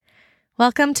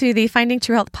Welcome to the Finding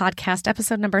True Health podcast,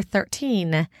 episode number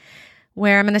 13,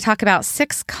 where I'm going to talk about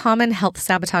 6 common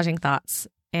health-sabotaging thoughts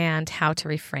and how to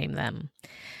reframe them.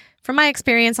 From my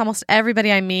experience, almost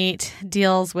everybody I meet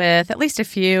deals with at least a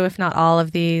few, if not all,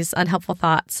 of these unhelpful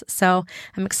thoughts. So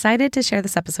I'm excited to share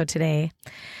this episode today.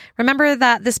 Remember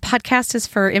that this podcast is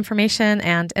for information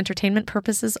and entertainment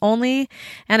purposes only,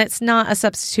 and it's not a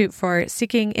substitute for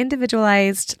seeking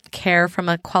individualized care from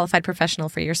a qualified professional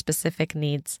for your specific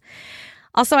needs.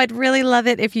 Also, I'd really love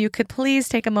it if you could please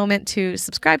take a moment to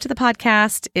subscribe to the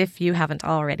podcast if you haven't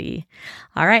already.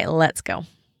 All right, let's go.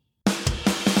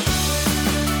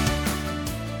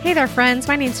 Hey there, friends.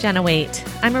 My name's Jenna Waite.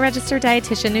 I'm a registered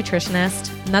dietitian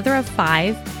nutritionist, mother of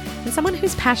 5, and someone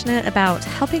who's passionate about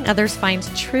helping others find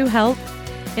true health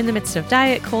in the midst of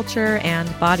diet culture and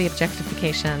body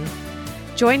objectification.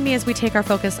 Join me as we take our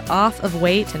focus off of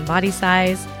weight and body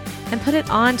size and put it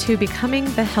on to becoming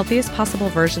the healthiest possible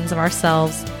versions of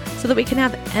ourselves so that we can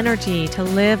have energy to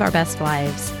live our best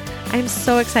lives. I'm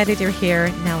so excited you're here.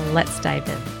 Now let's dive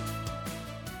in.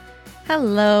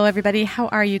 Hello, everybody. How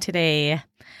are you today?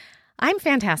 I'm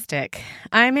fantastic.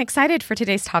 I'm excited for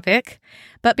today's topic,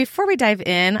 but before we dive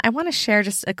in, I want to share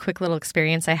just a quick little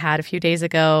experience I had a few days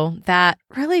ago that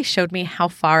really showed me how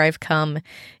far I've come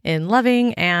in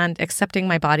loving and accepting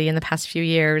my body in the past few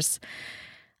years.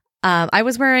 I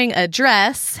was wearing a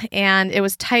dress and it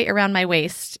was tight around my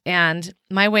waist, and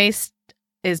my waist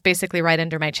is basically right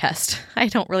under my chest. I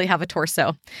don't really have a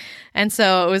torso. And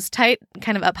so it was tight,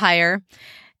 kind of up higher.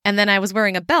 And then I was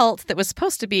wearing a belt that was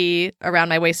supposed to be around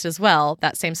my waist as well,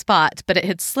 that same spot, but it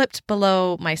had slipped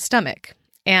below my stomach.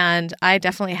 And I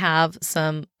definitely have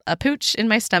a pooch in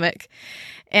my stomach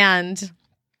and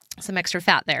some extra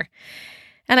fat there.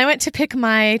 And I went to pick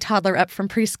my toddler up from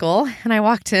preschool, and I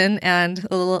walked in, and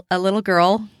a little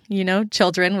girl,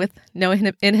 children with no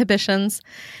inhibitions,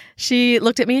 she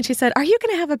looked at me and she said, "Are you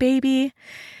going to have a baby?"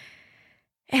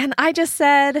 And I just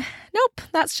said, "Nope,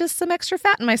 that's just some extra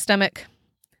fat in my stomach."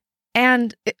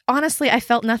 And honestly, I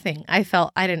felt nothing. I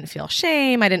didn't feel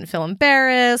shame. I didn't feel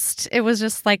embarrassed. It was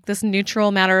just like this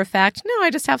neutral matter of fact. No, I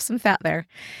just have some fat there.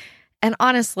 And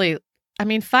honestly,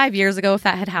 5 years ago, if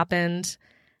that had happened,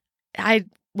 I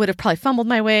would have probably fumbled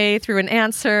my way through an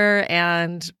answer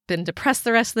and been depressed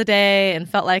the rest of the day and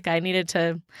felt like I needed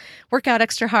to work out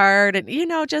extra hard. And,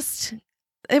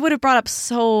 it would have brought up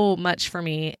so much for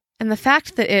me. And the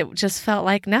fact that it just felt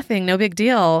like nothing, no big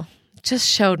deal, just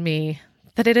showed me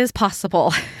that it is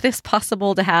possible. It is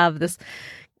possible to have this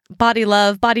body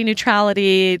love, body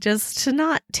neutrality, just to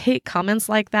not take comments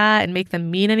like that and make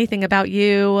them mean anything about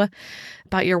you,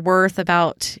 about your worth,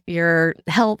 about your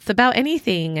health, about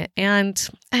anything. And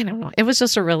I don't know, it was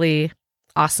just a really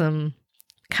awesome,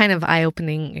 kind of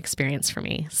eye-opening experience for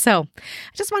me. So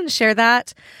I just wanted to share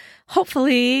that.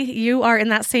 Hopefully you are in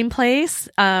that same place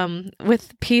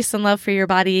with peace and love for your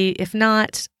body. If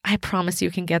not, I promise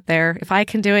you can get there. If I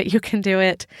can do it, you can do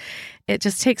it. It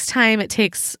just takes time. It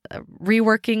takes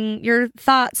reworking your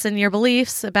thoughts and your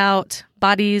beliefs about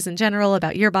bodies in general,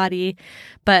 about your body,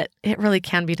 but it really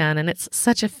can be done. And it's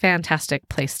such a fantastic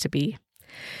place to be.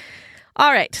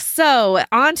 All right, so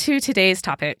on to today's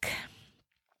topic.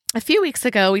 A few weeks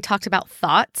ago, we talked about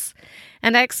thoughts,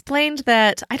 and I explained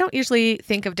that I don't usually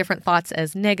think of different thoughts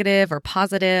as negative or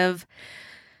positive.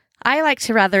 I like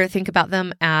to rather think about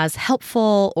them as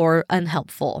helpful or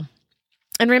unhelpful.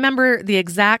 And remember, the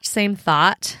exact same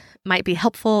thought might be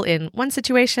helpful in one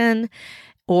situation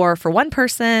or for one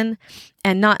person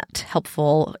and not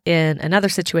helpful in another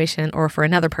situation or for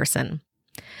another person.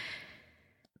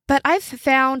 But I've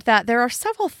found that there are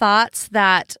several thoughts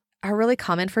that are really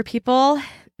common for people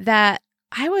that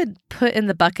I would put in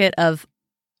the bucket of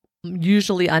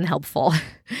usually unhelpful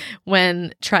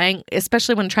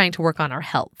especially when trying to work on our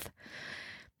health.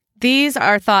 These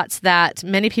are thoughts that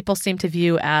many people seem to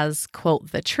view as,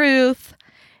 quote, the truth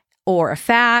or a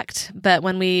fact, but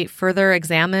when we further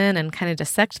examine and kind of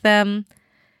dissect them,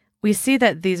 we see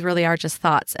that these really are just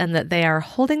thoughts and that they are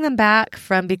holding them back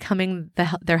from becoming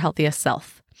their healthiest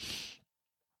self.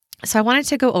 So I wanted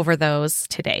to go over those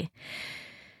today.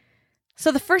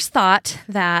 So the first thought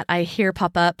that I hear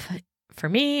pop up for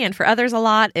me and for others a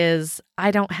lot is,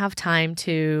 I don't have time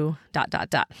to ...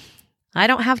 I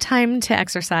don't have time to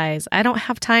exercise. I don't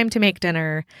have time to make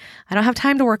dinner. I don't have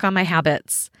time to work on my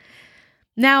habits.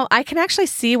 Now, I can actually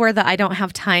see where the I don't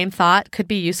have time thought could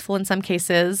be useful in some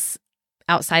cases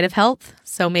outside of health.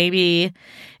 So maybe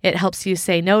it helps you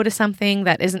say no to something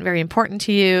that isn't very important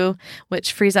to you,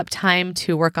 which frees up time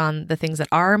to work on the things that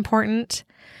are important.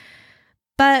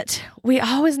 But we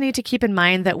always need to keep in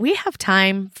mind that we have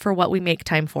time for what we make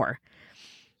time for.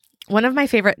 One of my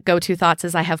favorite go-to thoughts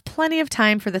is I have plenty of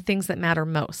time for the things that matter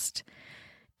most.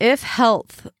 If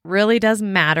health really does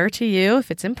matter to you,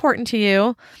 if it's important to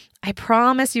you, I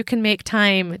promise you can make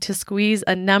time to squeeze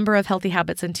a number of healthy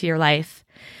habits into your life,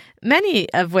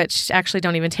 many of which actually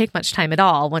don't even take much time at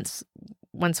all once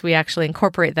we actually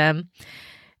incorporate them.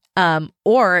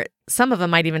 Or some of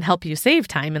them might even help you save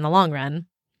time in the long run.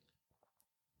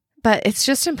 But it's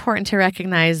just important to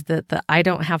recognize that the I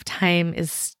don't have time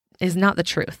is not the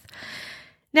truth.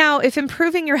 Now, if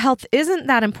improving your health isn't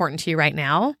that important to you right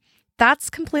now,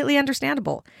 that's completely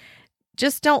understandable.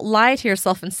 Just don't lie to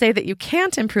yourself and say that you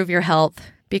can't improve your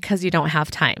health because you don't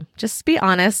have time. Just be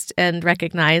honest and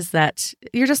recognize that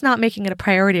you're just not making it a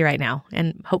priority right now.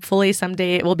 And hopefully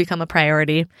someday it will become a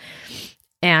priority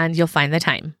and you'll find the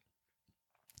time.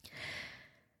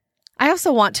 I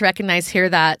also want to recognize here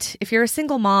that if you're a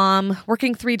single mom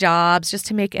working 3 jobs just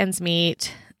to make ends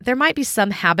meet, there might be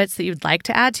some habits that you'd like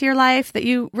to add to your life that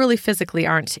you really physically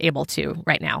aren't able to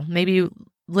right now. Maybe you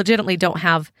legitimately don't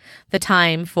have the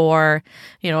time for,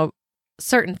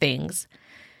 certain things.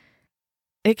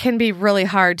 It can be really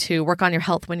hard to work on your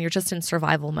health when you're just in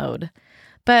survival mode.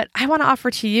 But I want to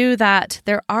offer to you that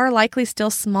there are likely still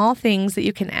small things that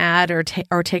you can add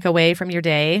or take away from your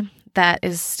day that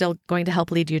is still going to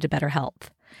help lead you to better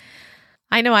health.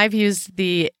 I know I've used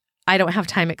the I don't have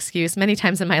time excuse many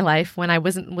times in my life when I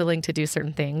wasn't willing to do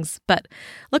certain things. But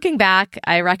looking back,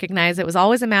 I recognize it was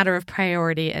always a matter of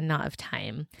priority and not of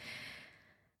time.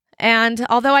 And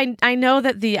although I know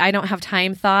that the I don't have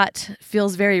time thought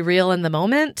feels very real in the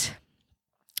moment,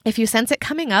 if you sense it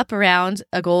coming up around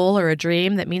a goal or a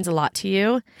dream that means a lot to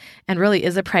you and really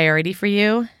is a priority for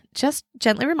you, just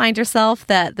gently remind yourself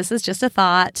that this is just a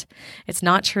thought, it's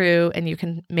not true, and you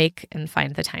can make and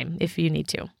find the time if you need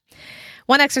to.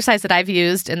 One exercise that I've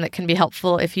used and that can be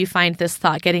helpful if you find this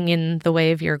thought getting in the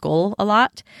way of your goal a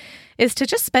lot is to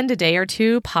just spend a day or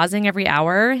two pausing every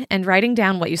hour and writing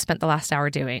down what you spent the last hour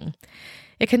doing.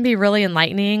 It can be really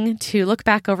enlightening to look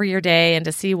back over your day and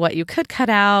to see what you could cut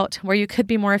out, where you could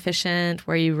be more efficient,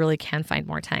 where you really can find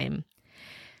more time.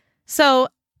 So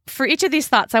for each of these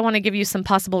thoughts, I want to give you some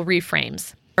possible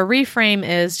reframes. A reframe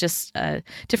is just a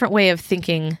different way of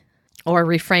thinking or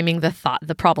reframing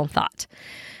the problem thought.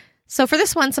 So for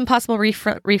this one, some possible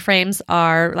reframes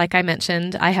are, like I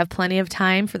mentioned, I have plenty of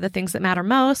time for the things that matter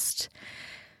most.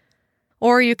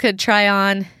 Or you could try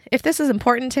on, if this is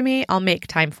important to me, I'll make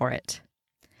time for it.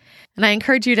 And I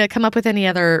encourage you to come up with any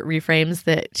other reframes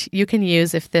that you can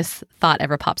use if this thought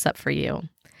ever pops up for you.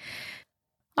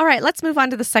 All right, let's move on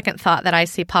to the second thought that I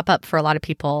see pop up for a lot of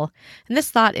people. And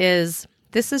this thought is,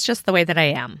 this is just the way that I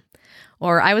am.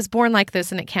 Or I was born like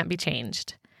this and it can't be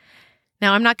changed.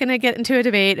 Now, I'm not going to get into a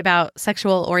debate about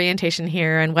sexual orientation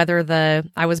here and whether the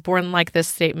I was born like this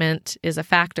statement is a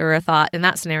fact or a thought in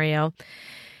that scenario.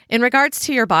 In regards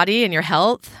to your body and your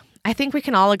health, I think we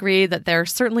can all agree that there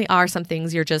certainly are some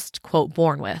things you're just, quote,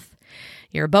 born with.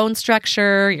 Your bone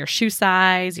structure, your shoe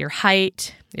size, your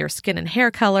height, your skin and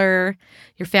hair color,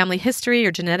 your family history,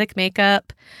 your genetic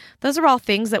makeup. Those are all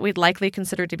things that we'd likely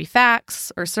consider to be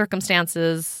facts or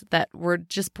circumstances that we're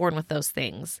just born with those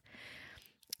things.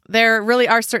 There really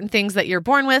are certain things that you're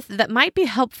born with that might be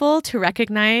helpful to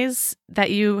recognize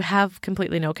that you have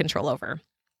completely no control over.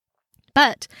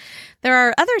 But there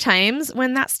are other times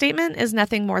when that statement is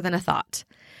nothing more than a thought.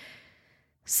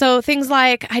 So things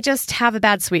like, I just have a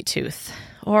bad sweet tooth,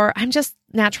 or I'm just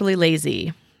naturally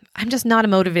lazy. I'm just not a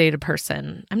motivated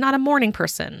person. I'm not a morning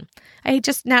person. I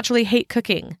just naturally hate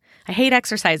cooking. I hate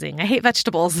exercising. I hate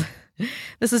vegetables.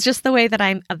 This is just the way that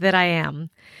I am.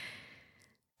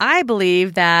 I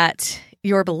believe that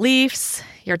your beliefs,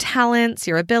 your talents,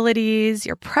 your abilities,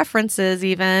 your preferences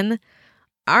even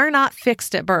are not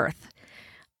fixed at birth.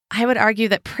 I would argue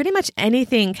that pretty much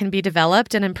anything can be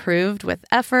developed and improved with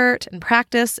effort and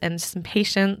practice and some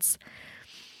patience.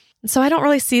 So I don't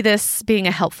really see this being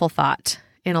a helpful thought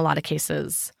in a lot of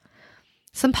cases.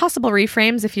 Some possible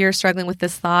reframes if you're struggling with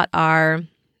this thought are,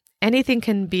 anything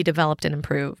can be developed and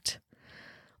improved.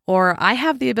 Or I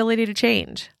have the ability to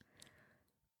change.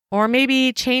 Or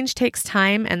maybe change takes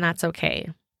time and that's okay.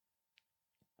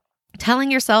 Telling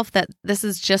yourself that this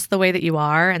is just the way that you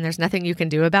are and there's nothing you can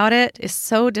do about it is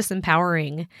so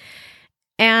disempowering.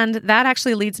 And that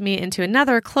actually leads me into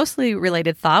another closely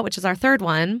related thought, which is our third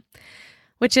one,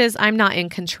 which is I'm not in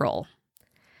control.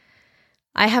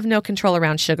 I have no control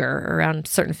around sugar or around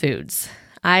certain foods.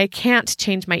 I can't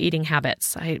change my eating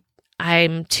habits.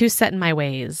 I'm too set in my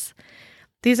ways.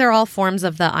 These are all forms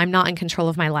of the I'm not in control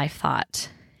of my life thought.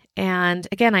 And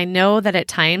again, I know that at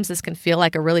times this can feel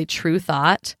like a really true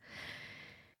thought.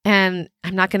 And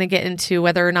I'm not going to get into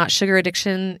whether or not sugar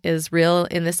addiction is real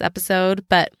in this episode,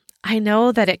 but I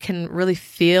know that it can really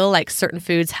feel like certain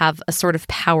foods have a sort of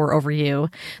power over you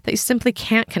that you simply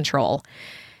can't control.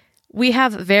 We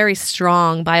have very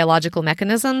strong biological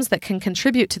mechanisms that can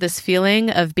contribute to this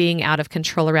feeling of being out of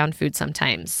control around food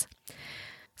sometimes.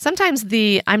 Sometimes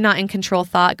the I'm not in control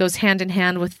thought goes hand in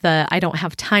hand with the I don't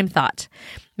have time thought.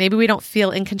 Maybe we don't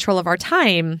feel in control of our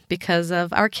time because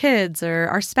of our kids or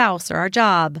our spouse or our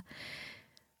job.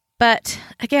 But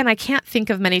again, I can't think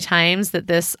of many times that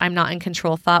this I'm not in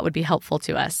control thought would be helpful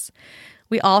to us.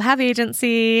 We all have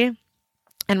agency,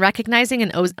 and recognizing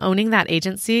and owning that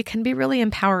agency can be really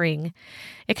empowering.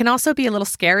 It can also be a little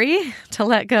scary to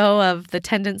let go of the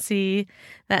tendency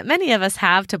that many of us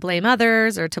have to blame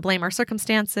others or to blame our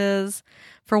circumstances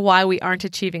for why we aren't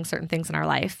achieving certain things in our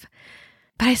life.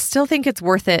 But I still think it's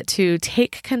worth it to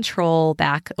take control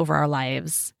back over our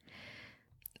lives.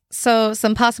 So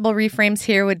some possible reframes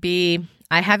here would be,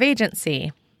 I have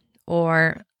agency,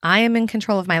 or I am in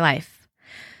control of my life.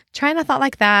 Try a thought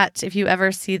like that if you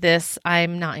ever see this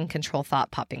I'm not in control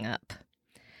thought popping up.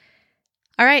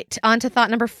 All right, on to thought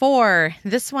number 4.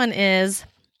 This one is,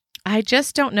 I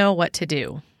just don't know what to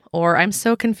do, or I'm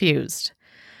so confused,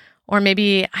 or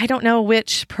maybe I don't know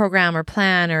which program or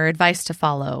plan or advice to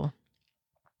follow.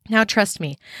 Now, trust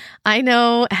me, I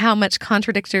know how much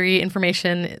contradictory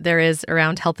information there is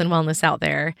around health and wellness out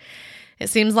there. It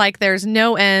seems like there's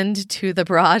no end to the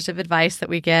barrage of advice that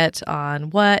we get on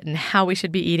what and how we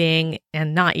should be eating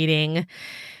and not eating.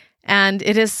 And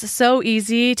it is so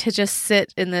easy to just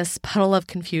sit in this puddle of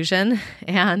confusion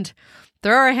and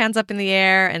throw our hands up in the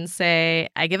air and say,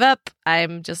 I give up.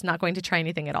 I'm just not going to try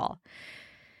anything at all.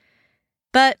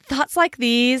 But thoughts like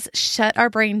these shut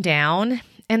our brain down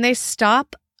and they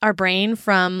stop our brain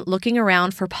from looking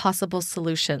around for possible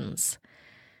solutions.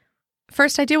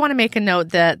 First, I do want to make a note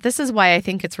that this is why I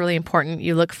think it's really important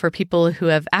you look for people who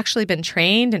have actually been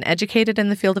trained and educated in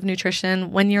the field of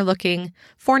nutrition when you're looking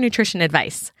for nutrition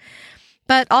advice.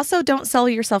 But also don't sell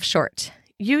yourself short.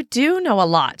 You do know a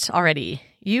lot already.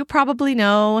 You probably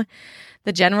know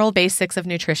the general basics of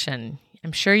nutrition.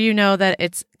 I'm sure you know that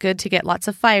it's good to get lots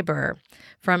of fiber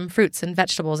from fruits and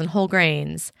vegetables and whole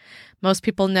grains. Most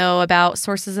people know about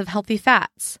sources of healthy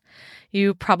fats.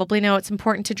 You probably know it's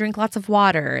important to drink lots of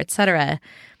water, etc.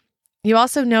 You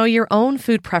also know your own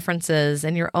food preferences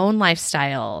and your own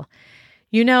lifestyle.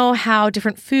 You know how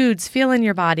different foods feel in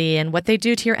your body and what they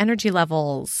do to your energy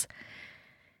levels.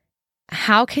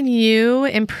 How can you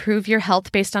improve your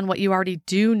health based on what you already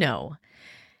do know?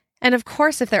 And of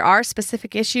course, if there are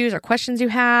specific issues or questions you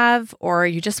have, or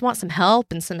you just want some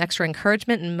help and some extra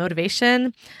encouragement and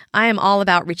motivation, I am all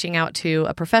about reaching out to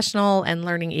a professional and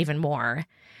learning even more.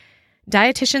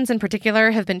 Dietitians in particular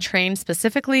have been trained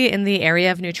specifically in the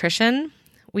area of nutrition.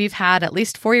 We've had at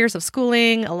least 4 years of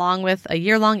schooling along with a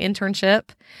year-long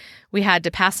internship. We had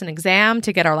to pass an exam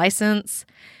to get our license,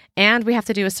 and we have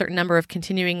to do a certain number of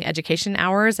continuing education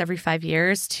hours every 5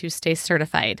 years to stay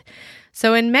certified.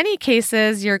 So in many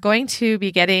cases, you're going to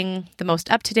be getting the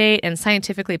most up-to-date and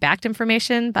scientifically backed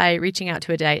information by reaching out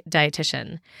to a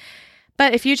dietitian.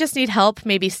 But if you just need help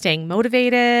maybe staying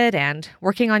motivated and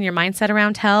working on your mindset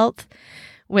around health,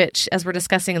 which, as we're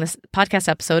discussing in this podcast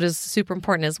episode, is super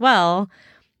important as well,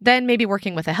 then maybe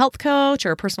working with a health coach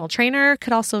or a personal trainer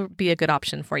could also be a good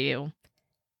option for you.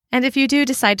 And if you do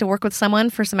decide to work with someone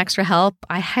for some extra help,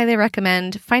 I highly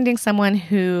recommend finding someone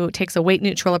who takes a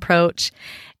weight-neutral approach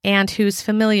and who's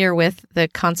familiar with the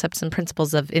concepts and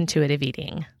principles of intuitive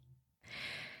eating.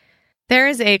 There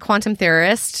is a quantum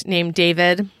theorist named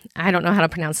David. I don't know how to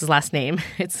pronounce his last name.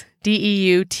 It's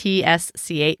Deutsch.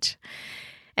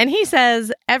 And he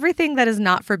says, everything that is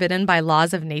not forbidden by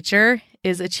laws of nature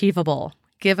is achievable,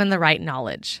 given the right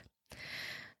knowledge.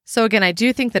 So again, I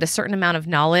do think that a certain amount of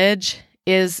knowledge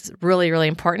is really, really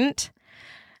important.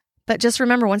 But just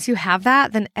remember, once you have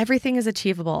that, then everything is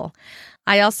achievable.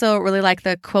 I also really like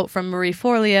the quote from Marie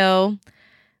Forleo,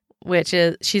 which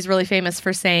is, she's really famous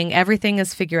for saying, everything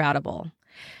is figure-outable.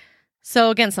 So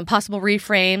again, some possible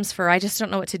reframes for I just don't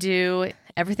know what to do.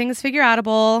 Everything is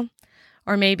figure-outable.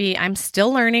 Or maybe I'm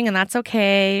still learning and that's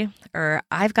okay. Or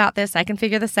I've got this, I can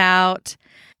figure this out.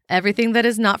 Everything that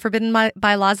is not forbidden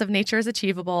by laws of nature is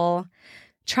achievable.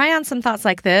 Try on some thoughts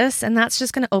like this, and that's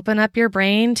just going to open up your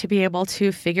brain to be able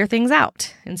to figure things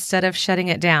out instead of shutting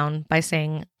it down by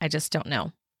saying, I just don't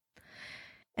know.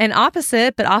 An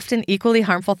opposite, but often equally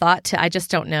harmful thought to I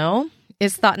just don't know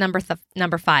is thought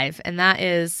number 5, and that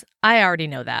is, I already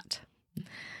know that.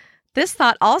 This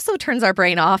thought also turns our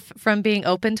brain off from being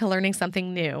open to learning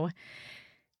something new.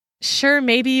 Sure,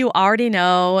 maybe you already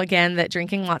know, again, that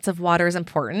drinking lots of water is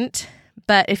important,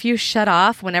 But if you shut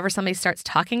off whenever somebody starts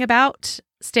talking about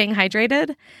staying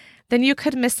hydrated, then you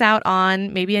could miss out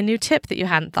on maybe a new tip that you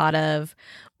hadn't thought of,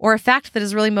 or a fact that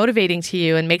is really motivating to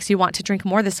you and makes you want to drink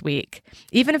more this week,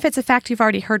 even if it's a fact you've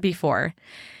already heard before.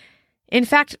 In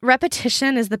fact,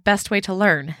 repetition is the best way to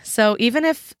learn. So even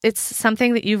if it's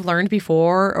something that you've learned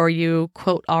before or you,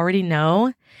 quote, already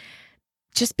know,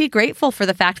 just be grateful for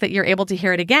the fact that you're able to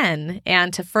hear it again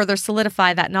and to further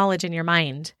solidify that knowledge in your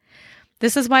mind.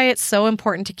 This is why it's so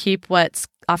important to keep what's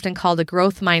often called a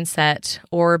growth mindset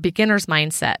or beginner's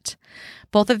mindset.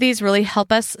 Both of these really help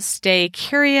us stay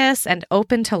curious and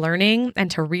open to learning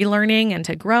and to relearning and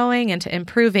to growing and to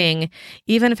improving,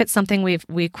 even if it's something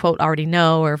we quote already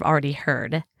know or have already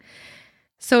heard.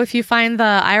 So if you find the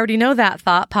I already know that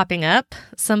thought popping up,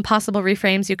 some possible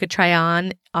reframes you could try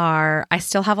on are I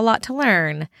still have a lot to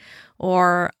learn,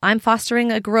 or I'm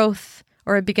fostering a growth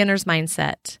or a beginner's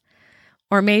mindset.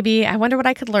 Or maybe, I wonder what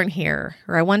I could learn here,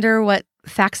 or I wonder what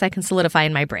facts I can solidify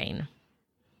in my brain.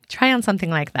 Try on something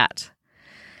like that.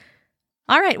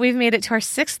 All right, we've made it to our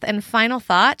sixth and final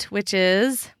thought, which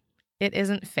is, it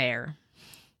isn't fair.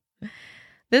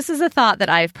 This is a thought that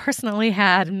I've personally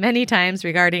had many times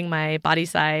regarding my body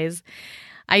size.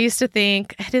 I used to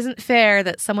think, it isn't fair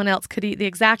that someone else could eat the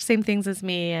exact same things as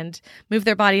me and move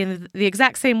their body in the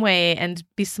exact same way and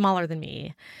be smaller than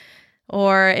me.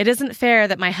 Or it isn't fair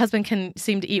that my husband can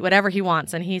seem to eat whatever he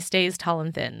wants and he stays tall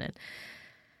and thin.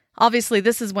 Obviously,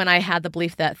 this is when I had the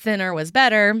belief that thinner was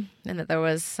better and that there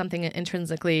was something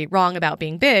intrinsically wrong about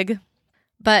being big.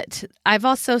 But I've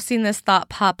also seen this thought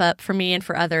pop up for me and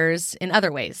for others in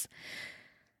other ways.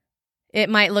 It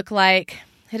might look like,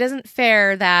 it isn't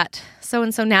fair that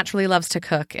so-and-so naturally loves to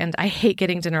cook and I hate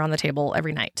getting dinner on the table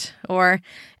every night. Or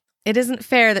it isn't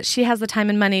fair that she has the time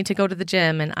and money to go to the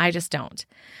gym and I just don't.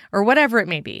 Or whatever it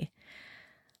may be.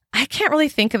 I can't really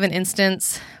think of an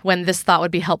instance when this thought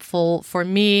would be helpful for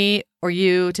me or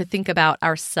you to think about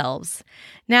ourselves.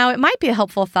 Now, it might be a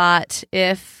helpful thought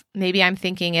if maybe I'm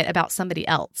thinking it about somebody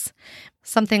else.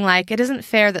 Something like, it isn't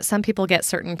fair that some people get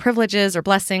certain privileges or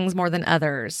blessings more than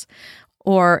others.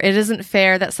 Or it isn't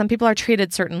fair that some people are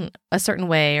treated a certain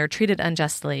way or treated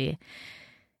unjustly.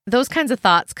 Those kinds of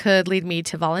thoughts could lead me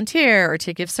to volunteer or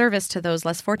to give service to those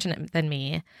less fortunate than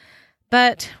me.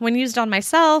 But when used on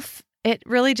myself, it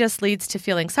really just leads to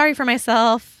feeling sorry for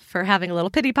myself, for having a little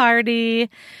pity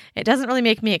party. It doesn't really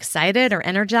make me excited or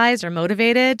energized or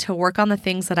motivated to work on the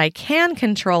things that I can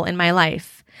control in my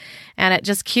life. And it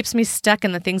just keeps me stuck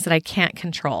in the things that I can't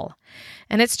control.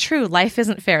 And it's true, life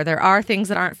isn't fair. There are things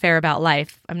that aren't fair about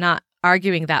life. I'm not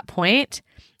arguing that point.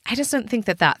 I just don't think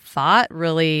that thought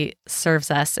really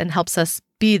serves us and helps us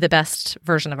be the best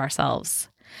version of ourselves.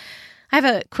 I have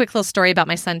a quick little story about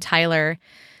my son, Tyler.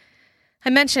 I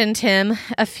mentioned him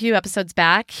a few episodes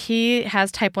back. He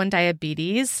has type 1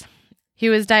 diabetes. He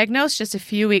was diagnosed just a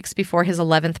few weeks before his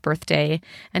 11th birthday,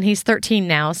 and he's 13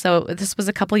 now, so this was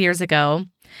a couple years ago.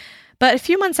 But a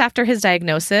few months after his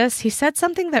diagnosis, he said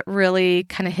something that really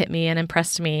kind of hit me and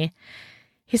impressed me.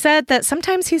 He said that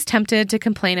sometimes he's tempted to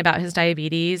complain about his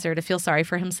diabetes or to feel sorry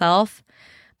for himself,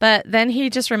 but then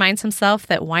he just reminds himself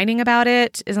that whining about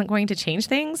it isn't going to change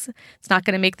things. It's not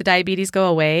going to make the diabetes go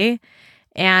away,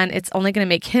 and it's only going to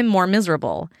make him more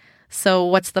miserable. So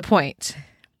what's the point?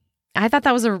 I thought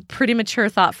that was a pretty mature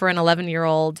thought for an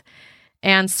 11-year-old,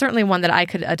 and certainly one that I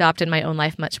could adopt in my own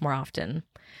life much more often.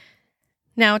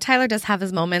 Now, Tyler does have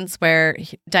his moments where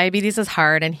diabetes is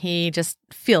hard and he just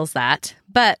feels that.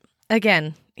 But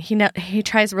again, he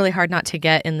tries really hard not to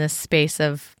get in this space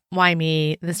of, why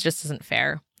me? This just isn't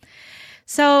fair.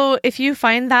 So if you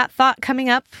find that thought coming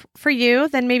up for you,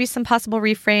 then maybe some possible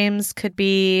reframes could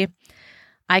be,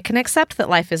 I can accept that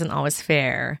life isn't always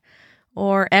fair,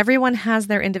 or everyone has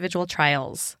their individual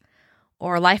trials,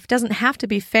 or life doesn't have to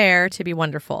be fair to be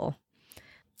wonderful.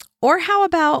 Or how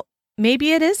about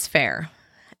maybe it is fair?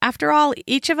 After all,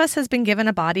 each of us has been given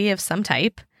a body of some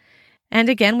type. And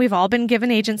again, we've all been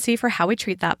given agency for how we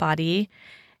treat that body.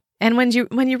 And when you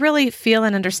really feel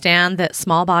and understand that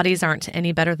small bodies aren't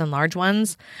any better than large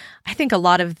ones, I think a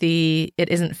lot of the it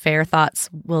isn't fair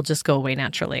thoughts will just go away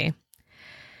naturally.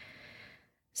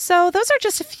 So those are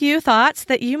just a few thoughts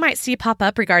that you might see pop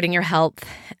up regarding your health.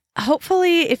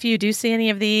 Hopefully, if you do see any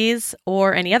of these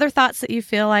or any other thoughts that you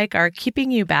feel like are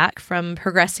keeping you back from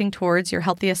progressing towards your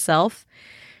healthiest self,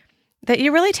 that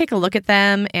you really take a look at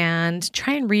them and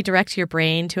try and redirect your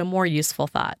brain to a more useful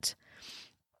thought.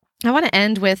 I want to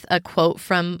end with a quote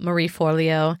from Marie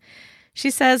Forleo. She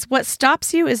says, "What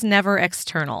stops you is never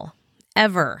external,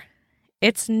 ever.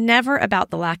 It's never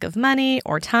about the lack of money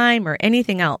or time or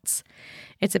anything else.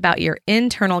 It's about your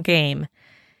internal game.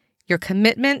 your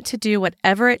commitment to do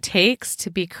whatever it takes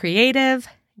to be creative,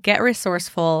 get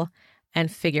resourceful, and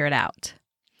figure it out.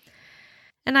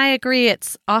 And I agree,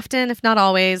 it's often, if not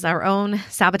always, our own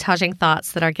sabotaging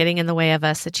thoughts that are getting in the way of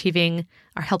us achieving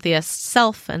our healthiest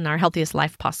self and our healthiest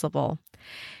life possible.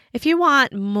 If you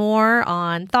want more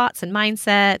on thoughts and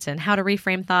mindset and how to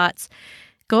reframe thoughts,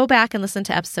 go back and listen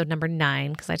to episode number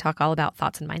 9 because I talk all about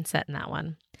thoughts and mindset in that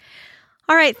one.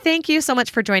 All right, thank you so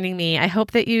much for joining me. I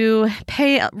hope that you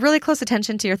pay really close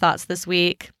attention to your thoughts this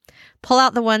week. Pull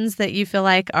out the ones that you feel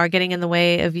like are getting in the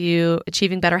way of you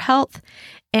achieving better health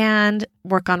and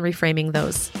work on reframing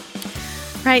those.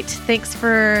 Right, thanks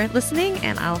for listening,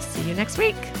 and I'll see you next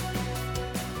week.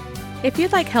 If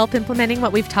you'd like help implementing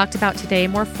what we've talked about today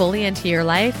more fully into your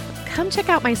life, come check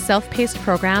out my self-paced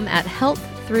program at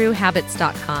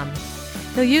healththroughhabits.com.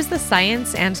 You'll use the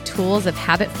science and tools of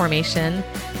habit formation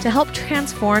to help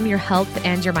transform your health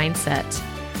and your mindset.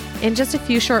 In just a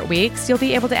few short weeks, you'll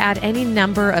be able to add any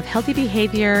number of healthy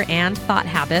behavior and thought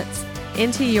habits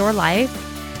into your life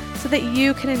so that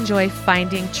you can enjoy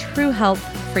finding true health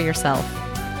for yourself.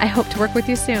 I hope to work with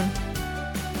you soon.